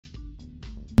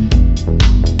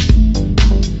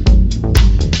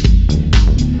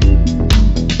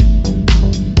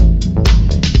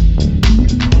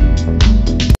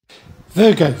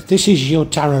Virgo, this is your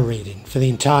tarot reading for the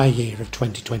entire year of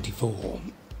 2024.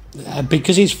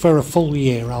 Because it's for a full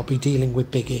year, I'll be dealing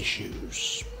with big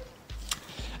issues.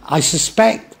 I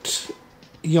suspect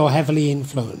you're heavily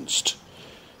influenced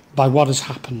by what has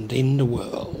happened in the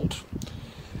world.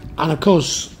 And of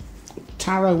course,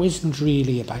 tarot isn't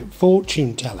really about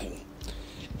fortune telling.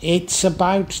 It's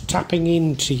about tapping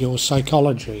into your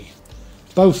psychology,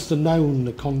 both the known,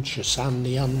 the conscious and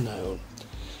the unknown.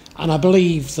 And I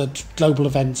believe that global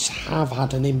events have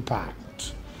had an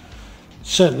impact,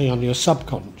 certainly on your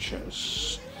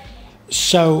subconscious.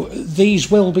 So these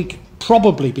will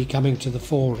probably be coming to the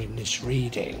fore in this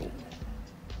reading.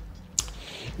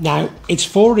 Now, it's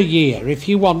for a year. If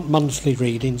you want monthly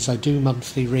readings, I do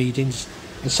monthly readings.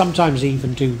 I sometimes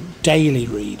even do daily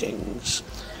readings.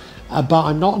 But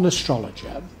I'm not an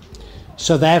astrologer,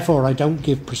 so therefore I don't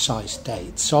give precise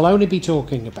dates. So I'll only be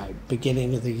talking about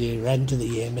beginning of the year, end of the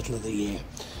year, middle of the year.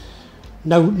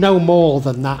 No more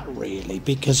than that really,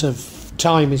 because of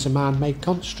time is a man-made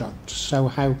construct. So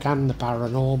how can the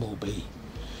paranormal be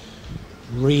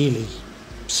really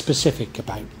specific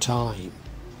about time?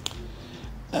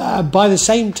 By the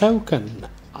same token,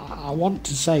 I want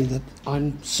to say that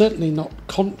I'm certainly not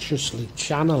consciously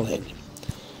channeling.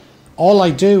 All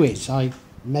I do is I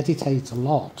meditate a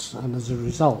lot, and as a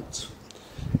result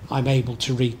I'm able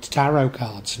to read tarot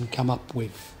cards and come up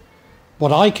with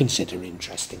what I consider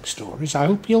interesting stories. I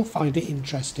hope you'll find it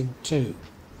interesting too.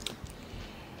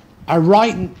 I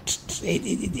write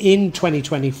in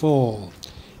 2024,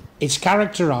 it's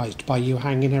characterised by you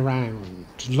hanging around,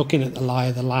 looking at the lie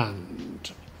of the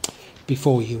land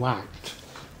before you act,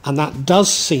 and that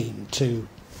does seem to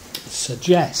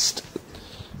suggest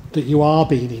that you are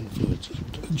being influenced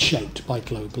and shaped by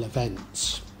global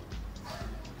events.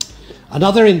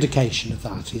 Another indication of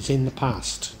that is in the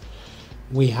past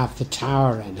we have the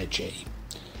tower energy.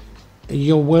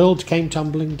 Your world came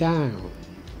tumbling down.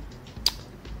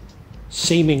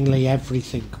 Seemingly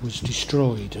everything was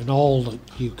destroyed and all that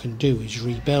you can do is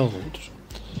rebuild.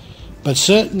 But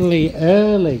certainly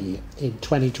early in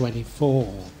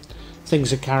 2024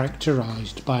 things are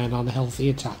characterised by an unhealthy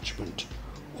attachment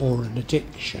or an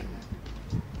addiction.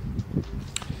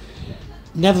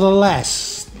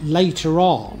 Nevertheless, later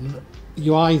on,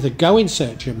 you either go in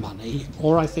search of money,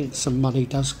 or I think some money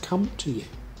does come to you.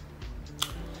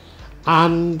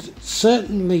 And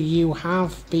certainly you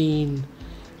have been,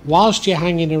 whilst you're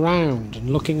hanging around and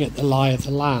looking at the lie of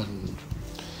the land,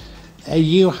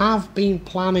 you have been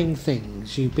planning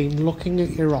things, you've been looking at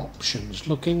your options,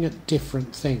 looking at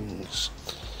different things.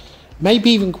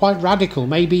 Maybe even quite radical,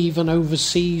 maybe even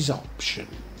overseas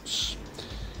options.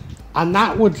 And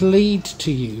that would lead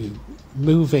to you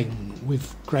moving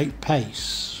with great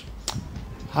pace.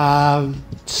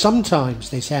 Sometimes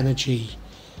this energy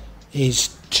is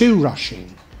too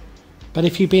rushing, but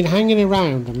if you've been hanging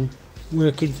around and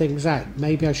working things out,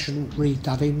 maybe I shouldn't read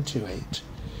that into it.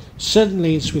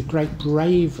 Certainly it's with great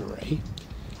bravery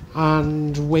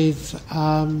and with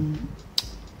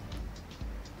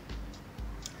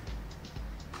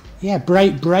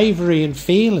bravery and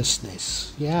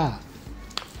fearlessness.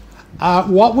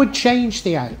 What would change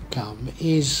the outcome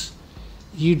is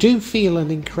you do feel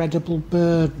an incredible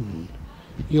burden.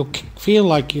 You feel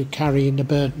like you're carrying the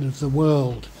burden of the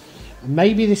world. And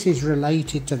maybe this is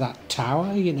related to that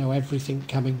tower, everything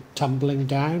coming tumbling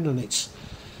down, and it's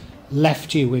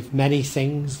left you with many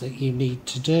things that you need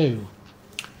to do.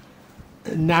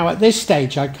 Now at this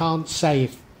stage I can't say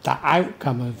if the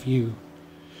outcome of you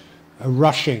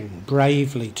rushing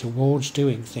bravely towards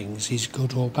doing things is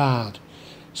good or bad.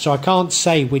 So I can't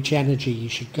say which energy you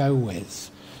should go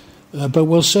with, but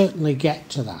we'll certainly get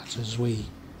to that as we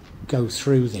go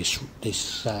through this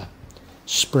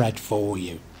spread for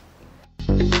you.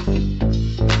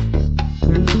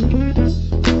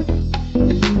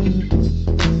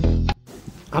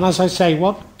 And as I say,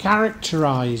 what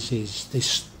characterises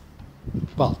this,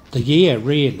 the year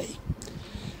really,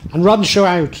 and runs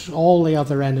throughout all the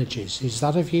other energies, is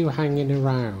that of you hanging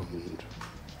around,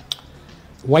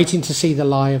 waiting to see the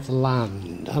lie of the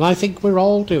land. And I think we're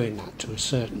all doing that to a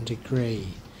certain degree.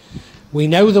 We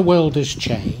know the world has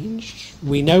changed,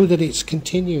 we know that it's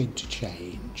continuing to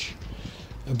change,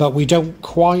 but we don't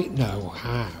quite know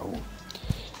how.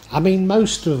 I mean,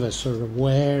 most of us are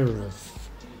aware of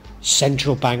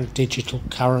central bank digital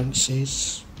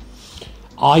currencies.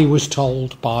 I was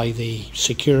told by the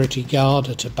security guard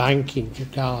at a bank in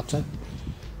Jakarta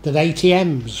that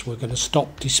ATMs were going to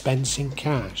stop dispensing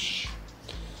cash.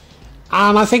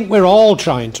 And I think we're all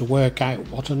trying to work out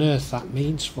what on earth that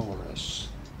means for us.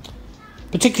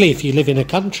 Particularly if you live in a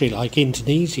country like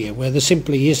Indonesia, where there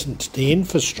simply isn't the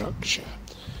infrastructure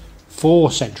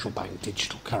for central bank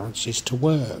digital currencies to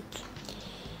work.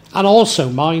 And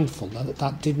also mindful that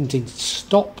that didn't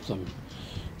stop them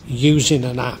using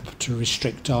an app to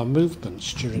restrict our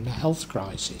movements during a health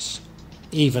crisis,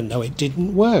 even though it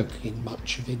didn't work in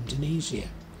much of Indonesia.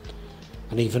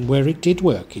 And even where it did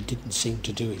work, it didn't seem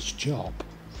to do its job.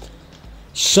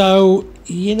 So,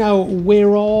 you know,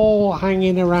 we're all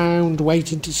hanging around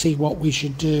waiting to see what we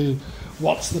should do,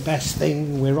 what's the best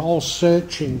thing. We're all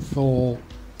searching for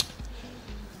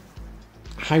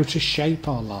how to shape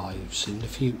our lives in the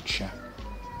future.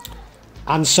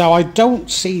 And so I don't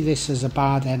see this as a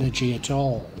bad energy at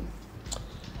all.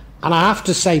 And I have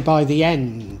to say, by the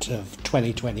end of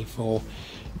 2024,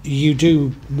 you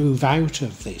do move out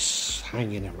of this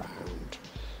hanging around.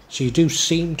 So you do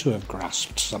seem to have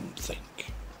grasped something.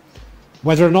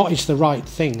 Whether or not it's the right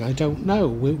thing, I don't know.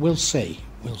 We'll see.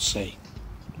 We'll see.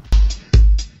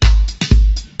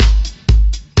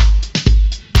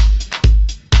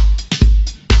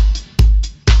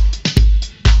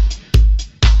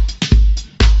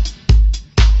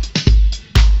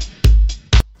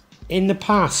 In the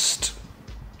past,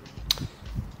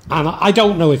 and I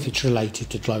don't know if it's related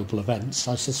to global events,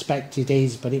 I suspect it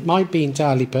is, but it might be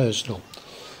entirely personal.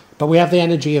 But we have the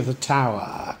energy of the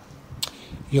tower.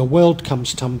 Your world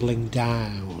comes tumbling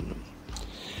down.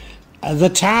 The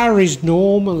tower is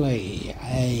normally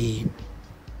a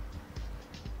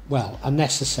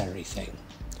necessary thing.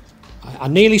 I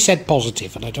nearly said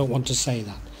positive, and I don't want to say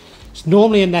that. It's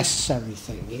normally a necessary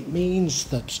thing. It means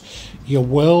that your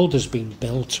world has been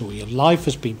built, or your life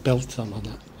has been built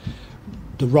on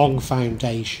the wrong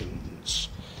foundations,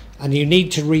 and you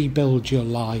need to rebuild your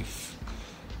life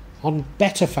on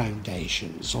better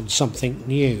foundations, on something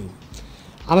new.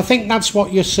 And I think that's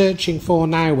what you're searching for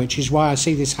now, which is why I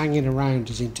see this hanging around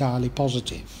as entirely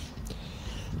positive.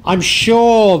 I'm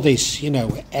sure this,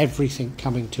 everything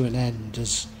coming to an end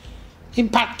has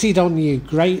impacted on you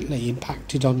greatly,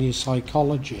 impacted on your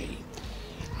psychology.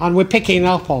 And we're picking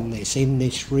up on this in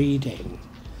this reading.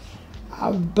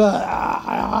 But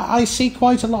I see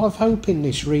quite a lot of hope in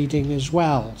this reading as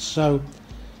well. So,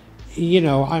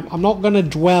 I'm not going to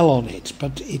dwell on it,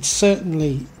 but it's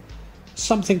certainly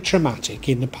something traumatic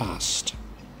in the past.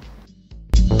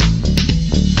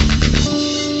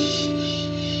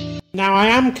 Now, I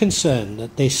am concerned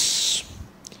that this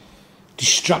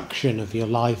destruction of your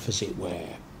life, as it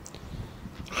were,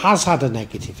 has had a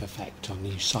negative effect on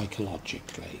you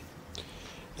psychologically,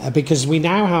 because we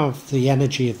now have the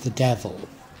energy of the devil,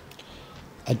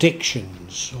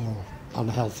 addictions or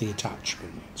unhealthy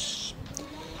attachments.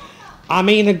 I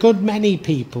mean, a good many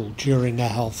people during a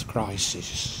health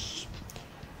crisis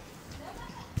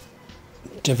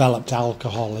developed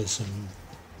alcoholism,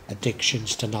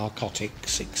 addictions to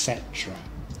narcotics, etc.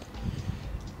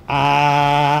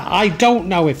 I don't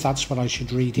know if that's what I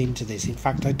should read into this. In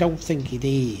fact, I don't think it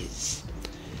is.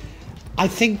 I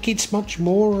think it's much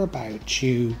more about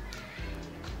you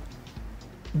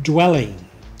dwelling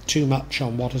too much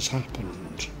on what has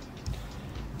happened,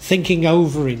 thinking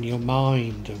over in your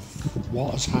mind of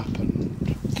what has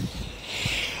happened,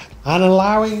 and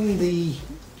allowing the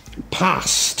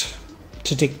past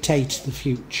to dictate the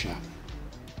future.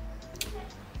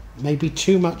 Maybe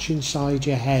too much inside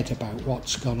your head about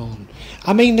what's gone on.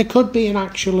 I mean, there could be an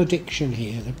actual addiction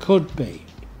here, there could be,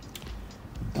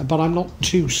 but I'm not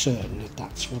too certain that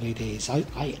that's what it is.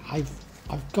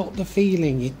 I've got the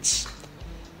feeling it's,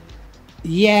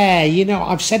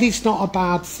 I've said it's not a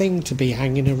bad thing to be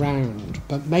hanging around,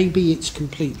 but maybe it's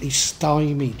completely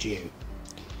stymied you,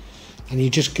 and you're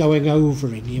just going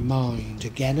over in your mind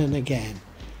again and again,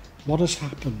 what has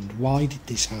happened? Why did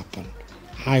this happen?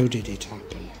 How did it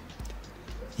happen?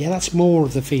 Yeah, that's more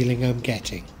of the feeling I'm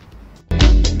getting.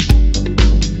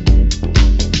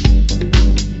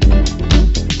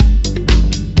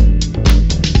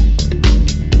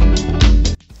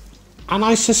 And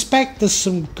I suspect there's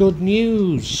some good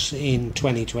news in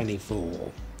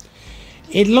 2024.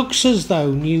 It looks as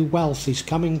though new wealth is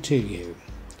coming to you.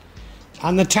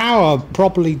 And the tower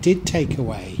probably did take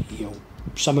away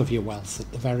some of your wealth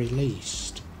at the very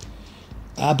least.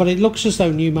 But it looks as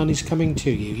though new money's coming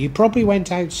to you. You probably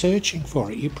went out searching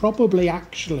for it. You probably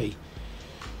actually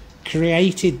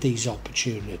created these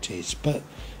opportunities. But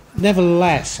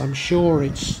nevertheless, I'm sure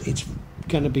it's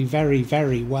going to be very,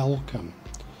 very welcome.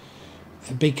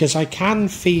 Because I can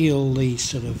feel the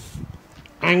sort of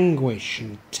anguish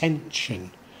and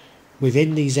tension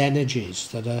within these energies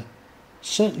that are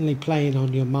certainly playing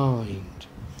on your mind.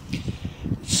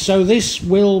 So this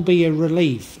will be a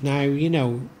relief. Now,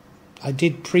 I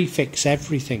did prefix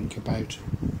everything about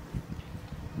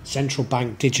central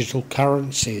bank digital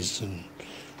currencies and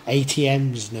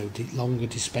ATMs no longer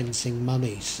dispensing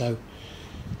money. So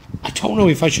I don't know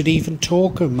if I should even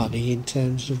talk of money in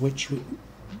terms of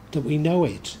that we know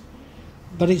it.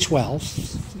 But it's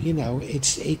wealth, you know,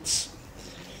 it's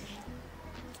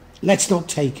let's not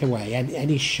take away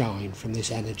any shine from this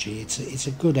energy. It's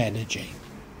a good energy.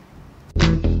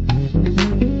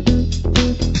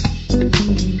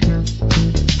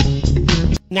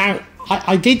 Now,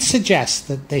 I did suggest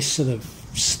that this sort of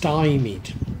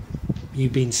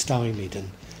you've been stymied and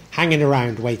hanging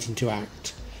around waiting to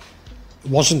act,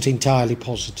 wasn't entirely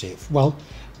positive. Well,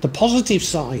 the positive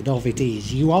side of it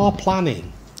is you are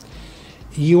planning.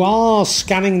 You are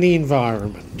scanning the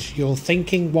environment. You're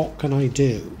thinking, what can I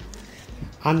do?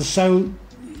 And so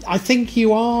I think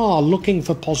you are looking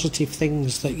for positive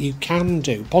things that you can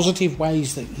do, positive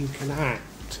ways that you can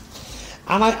act.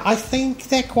 And I think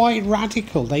they're quite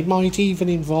radical. They might even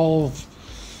involve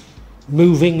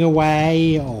moving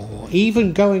away or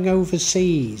even going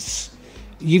overseas.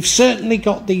 You've certainly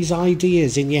got these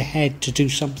ideas in your head to do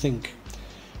something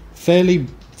fairly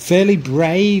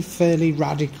brave, fairly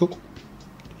radical.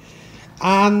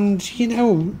 And, you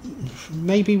know,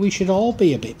 maybe we should all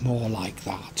be a bit more like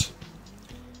that.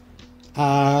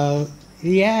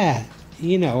 Yeah,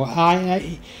 you know,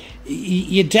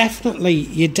 you're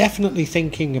definitely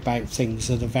thinking about things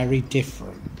that are very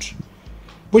different,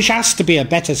 which has to be a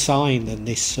better sign than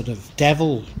this sort of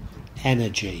devil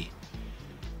energy,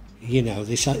 you know,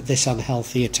 this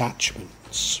unhealthy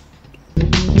attachments.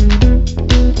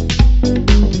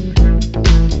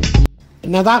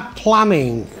 Now that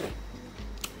planning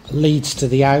leads to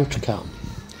the outcome,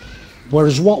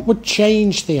 whereas what would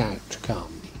change the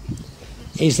outcome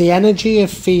is the energy of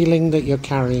feeling that you're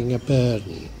carrying a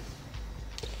burden,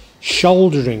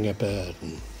 shouldering a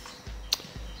burden,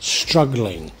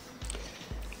 struggling.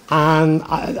 And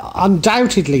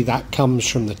undoubtedly that comes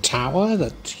from the tower,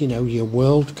 that, you know, your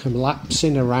world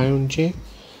collapsing around you.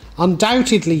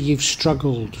 Undoubtedly you've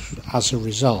struggled as a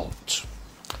result.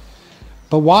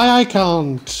 But why I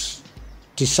can't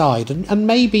decide, and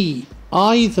maybe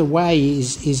either way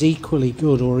is equally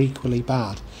good or equally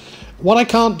bad. What I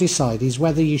can't decide is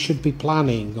whether you should be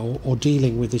planning or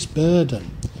dealing with this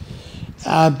burden.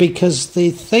 Because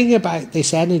the thing about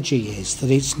this energy is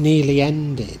that it's nearly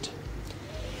ended.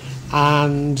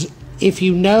 And if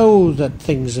you know that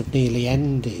things have nearly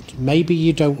ended, maybe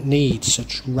you don't need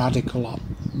such radical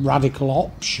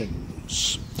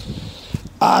options.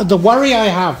 The worry I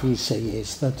have, you see,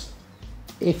 is that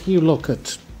if you look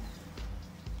at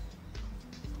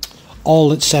all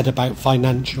that's said about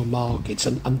financial markets,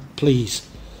 and please,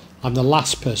 I'm the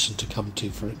last person to come to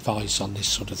for advice on this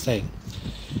sort of thing,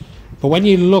 but when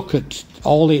you look at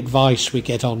all the advice we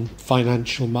get on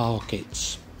financial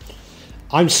markets,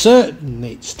 I'm certain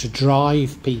it's to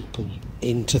drive people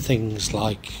into things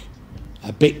like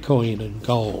Bitcoin and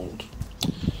gold.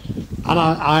 And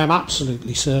I am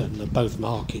absolutely certain that both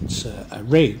markets are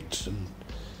rigged. And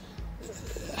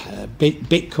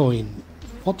Bitcoin,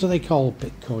 what do they call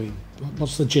Bitcoin?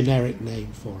 What's the generic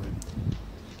name for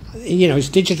it? You know, it's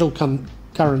digital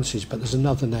currencies, but there's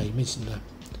another name, isn't there?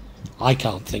 I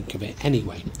can't think of it.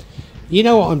 Anyway, you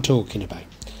know what I'm talking about.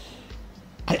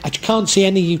 I can't see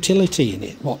any utility in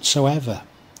it whatsoever.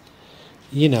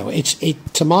 You know,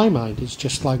 to my mind, it's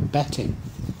just like betting.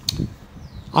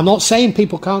 I'm not saying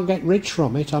people can't get rich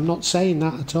from it. I'm not saying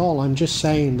that at all. I'm just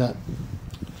saying that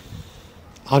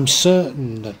I'm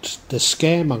certain that the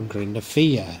scaremongering, the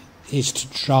fear, is to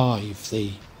drive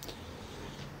the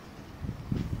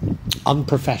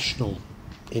unprofessional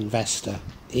investor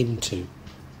into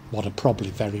what are probably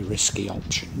very risky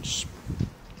options.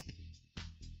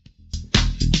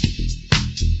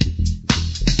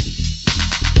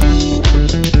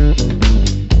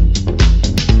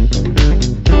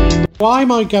 Why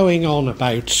am I going on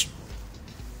about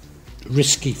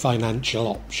risky financial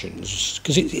options?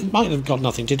 Because it might have got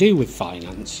nothing to do with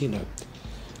finance, you know,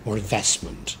 or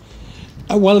investment.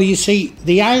 Well, you see,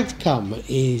 the outcome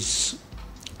is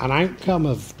an outcome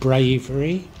of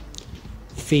bravery,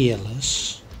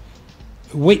 fearless,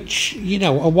 which, you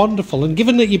know, are wonderful. And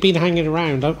given that you've been hanging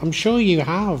around, I'm sure you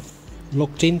have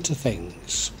looked into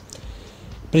things.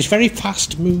 But it's very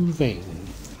fast moving,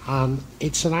 and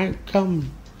it's an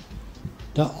outcome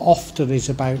that often is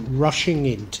about rushing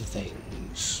into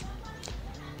things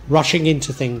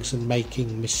and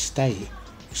making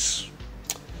mistakes.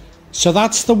 So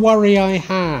that's the worry I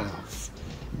have.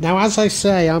 Now, as I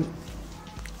say,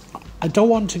 I don't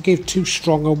want to give too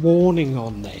strong a warning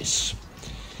on this,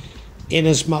 in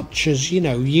as much as, you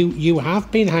know, you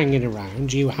have been hanging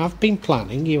around, you have been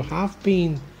planning, you have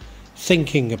been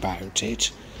thinking about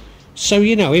it, So,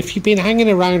 you know, if you've been hanging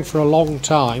around for a long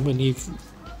time and you're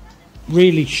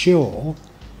really sure,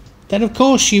 then of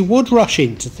course you would rush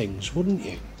into things, wouldn't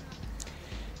you?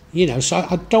 You know, so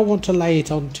I don't want to lay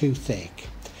it on too thick.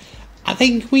 I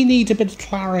think we need a bit of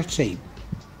clarity,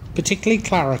 particularly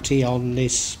clarity on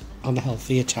this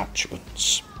unhealthy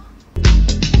attachments.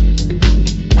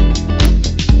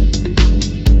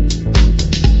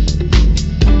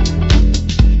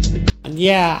 And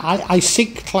yeah, I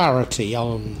seek clarity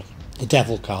on the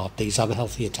devil card, these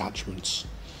unhealthy attachments.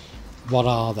 What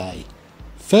are they?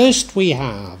 First we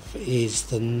have is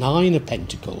the Nine of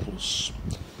Pentacles,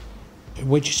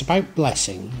 which is about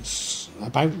blessings,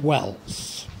 about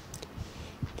wealth,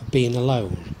 being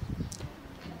alone.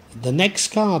 The next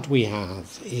card we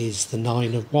have is the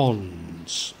Nine of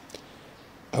Wands,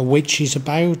 which is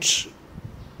about,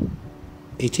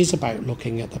 it is about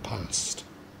looking at the past.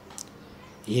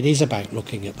 It is about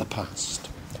looking at the past.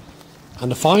 And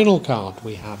the final card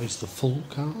we have is the Fool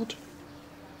card.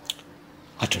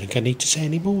 I don't think I need to say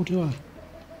any more, do I?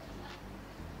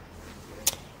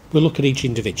 We'll look at each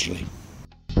individually.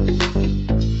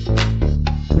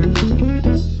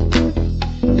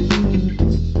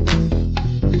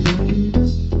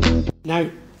 Now,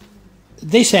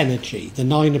 this energy, the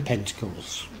Nine of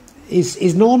Pentacles,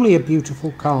 is normally a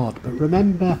beautiful card, but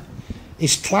remember,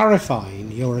 it's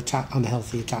clarifying your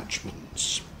unhealthy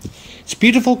attachments. It's a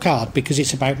beautiful card because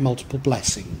it's about multiple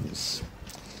blessings,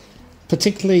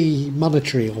 particularly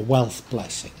monetary or wealth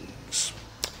blessings.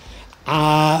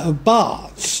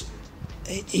 But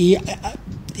he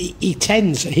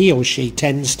or she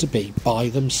tends to be by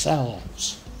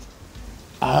themselves.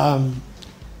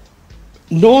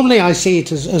 Normally I see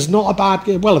it as not a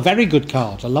bad, well, a very good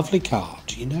card, a lovely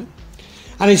card, you know.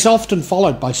 And it's often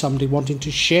followed by somebody wanting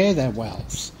to share their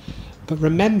wealth. But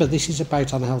remember, this is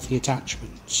about unhealthy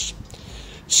attachments.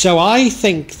 So I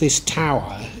think this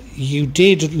Tower, you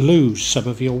did lose some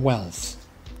of your wealth.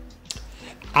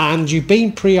 And you've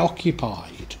been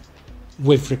preoccupied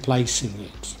with replacing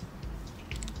it.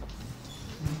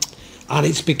 And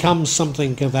it's become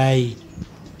something of a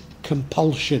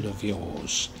compulsion of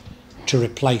yours to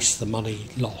replace the money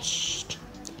lost.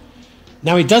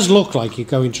 Now, it does look like you're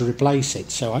going to replace it,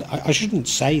 so I shouldn't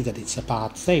say that it's a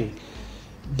bad thing.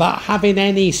 But having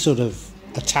any sort of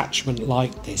attachment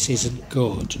like this isn't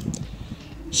good.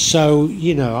 So,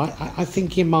 you know, I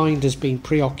think your mind has been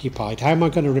preoccupied. How am I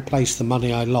going to replace the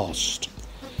money I lost?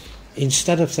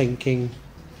 Instead of thinking,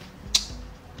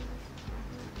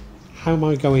 how am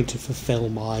I going to fulfill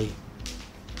my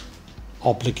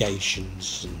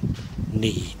obligations and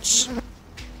needs?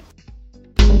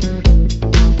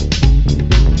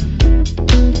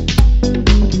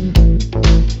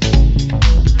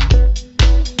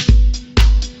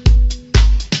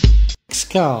 Next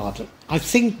card, I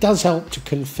think, does help to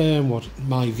confirm what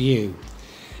my view,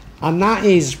 and that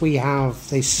is we have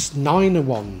this Nine of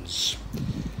Wands,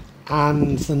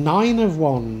 and the Nine of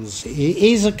Wands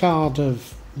is a card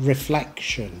of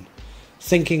reflection,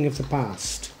 thinking of the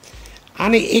past.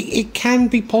 And it can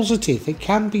be positive. It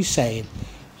can be saying,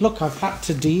 look, I've had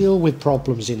to deal with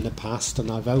problems in the past and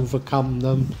I've overcome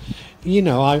them. You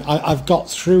know, I've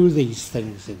got through these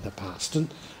things in the past.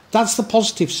 And that's the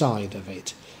positive side of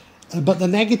it. But the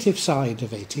negative side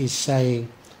of it is saying,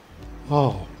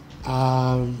 oh,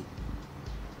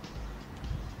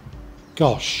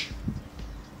 gosh,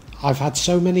 I've had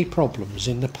so many problems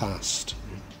in the past.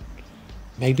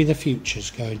 Maybe the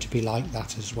future's going to be like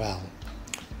that as well.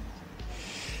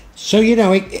 So, you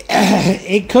know,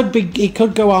 it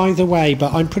could go either way,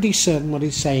 but I'm pretty certain what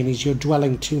he's saying is you're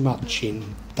dwelling too much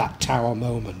in that Tower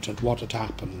moment and what had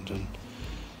happened, and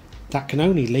that can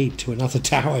only lead to another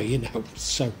Tower, you know.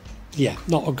 So, yeah,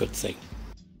 not a good thing.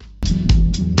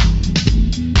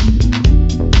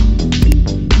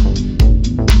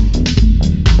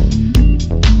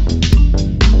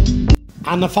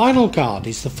 And the final card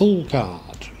is the Fool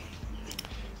card,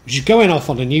 which is going off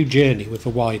on a new journey with a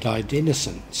wide-eyed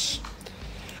innocence.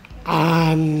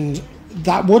 And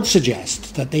that would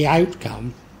suggest that the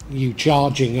outcome, you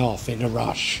charging off in a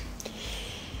rush,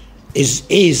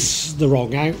 is the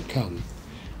wrong outcome.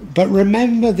 But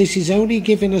remember, this is only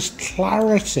giving us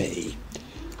clarity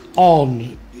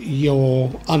on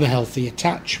your unhealthy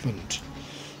attachment.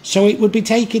 So it would be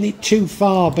taking it too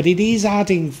far, but it is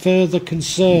adding further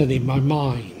concern in my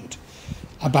mind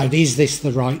about, is this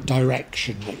the right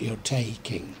direction that you're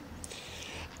taking?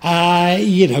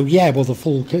 You know, yeah, well,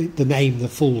 the name The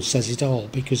Fool says it all,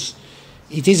 because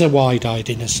it is a wide-eyed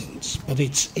innocence, but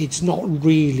it's not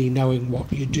really knowing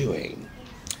what you're doing.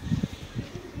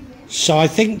 So I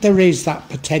think there is that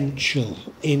potential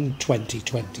in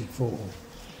 2024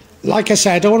 Like I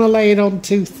said, I don't want to lay it on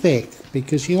too thick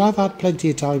because you have had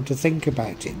plenty of time to think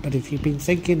about it, but if you've been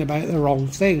thinking about the wrong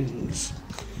things,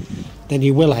 then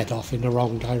you will head off in the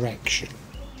wrong direction.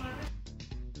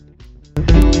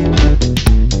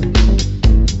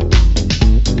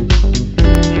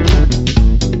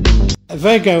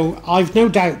 Virgo, I've no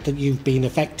doubt that you've been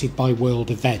affected by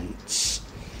world events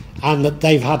and that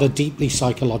they've had a deeply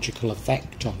psychological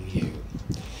effect on you.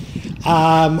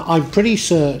 I'm pretty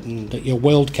certain that your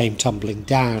world came tumbling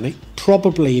down. It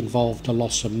probably involved a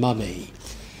loss of money,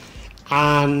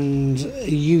 and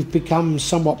you've become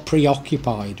somewhat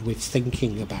preoccupied with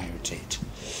thinking about it.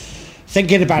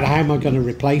 Thinking about how am I going to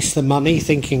replace the money,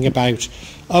 thinking about,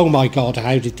 oh my God,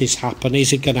 how did this happen?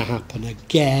 Is it going to happen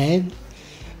again?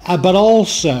 But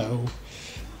also,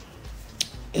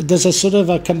 there's a sort of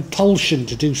a compulsion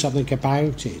to do something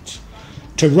about it,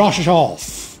 to rush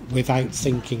off without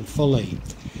thinking fully.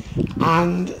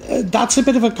 And that's a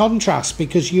bit of a contrast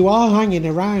because you are hanging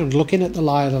around looking at the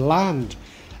lie of the land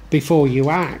before you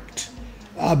act.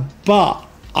 But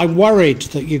I'm worried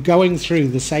that you're going through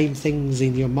the same things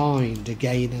in your mind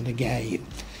again and again.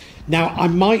 Now, I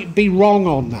might be wrong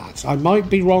on that.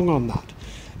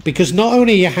 Because not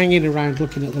only are you hanging around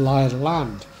looking at the lie of the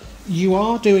land, you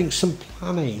are doing some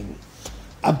planning.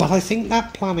 But I think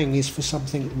that planning is for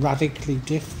something radically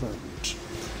different.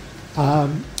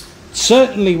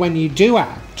 Certainly when you do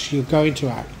act, you're going to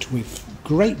act with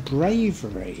great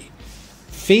bravery,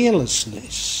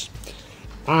 fearlessness,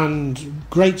 and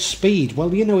great speed.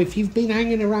 Well, you know, if you've been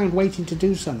hanging around waiting to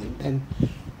do something, then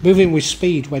moving with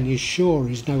speed when you're sure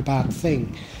is no bad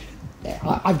thing.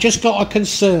 I've just got a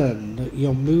concern that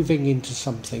you're moving into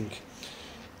something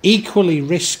equally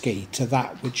risky to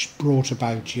that which brought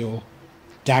about your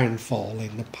downfall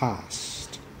in the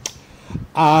past.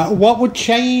 What would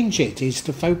change it is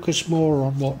to focus more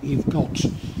on what you've got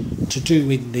to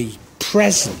do in the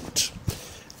present.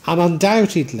 And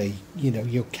undoubtedly, you know,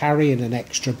 you're carrying an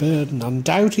extra burden.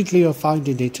 Undoubtedly, you're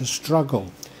finding it a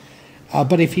struggle.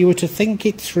 But if you were to think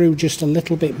it through just a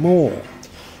little bit more,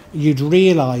 you'd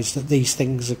realise that these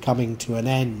things are coming to an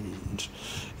end.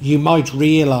 You might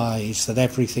realise that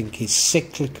everything is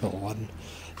cyclical, and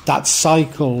that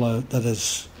cycle that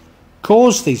has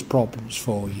caused these problems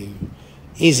for you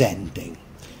is ending,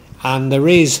 and there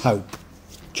is hope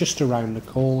just around the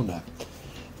corner.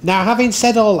 Now, having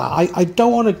said all that, I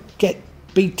don't want to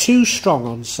be too strong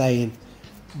on saying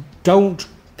don't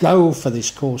go for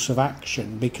this course of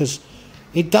action, because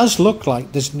it does look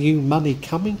like there's new money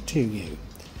coming to you,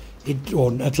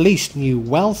 or at least new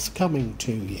wealth coming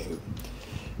to you.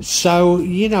 So,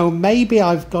 you know, maybe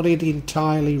I've got it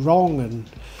entirely wrong, and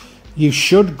you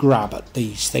should grab at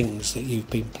these things that you've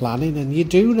been planning, and you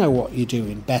do know what you're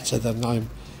doing better than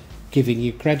I'm giving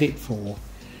you credit for.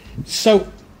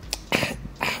 So,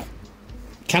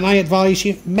 can I advise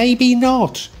you? Maybe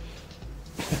not.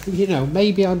 You know,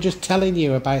 maybe I'm just telling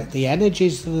you about the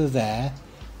energies that are there,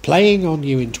 playing on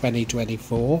you in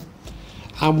 2024,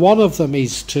 and one of them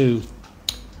is to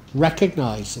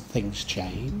recognise that things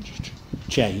change,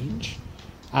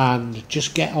 and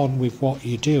just get on with what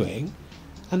you're doing.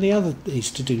 And the other is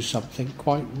to do something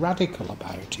quite radical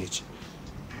about it.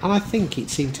 And I think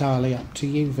it's entirely up to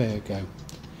you, Virgo.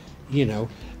 You know,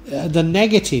 the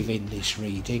negative in this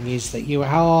reading is that you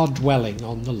are dwelling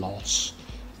on the loss.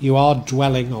 You are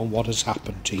dwelling on what has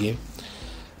happened to you.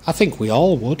 I think we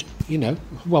all would, you know.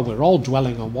 Well, we're all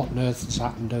dwelling on what on earth has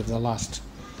happened over the last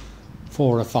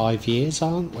 4 or 5 years,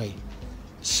 aren't we?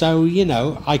 So, you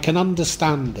know, I can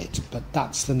understand it, but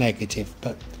that's the negative.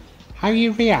 But how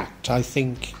you react, I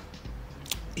think,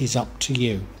 is up to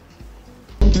you.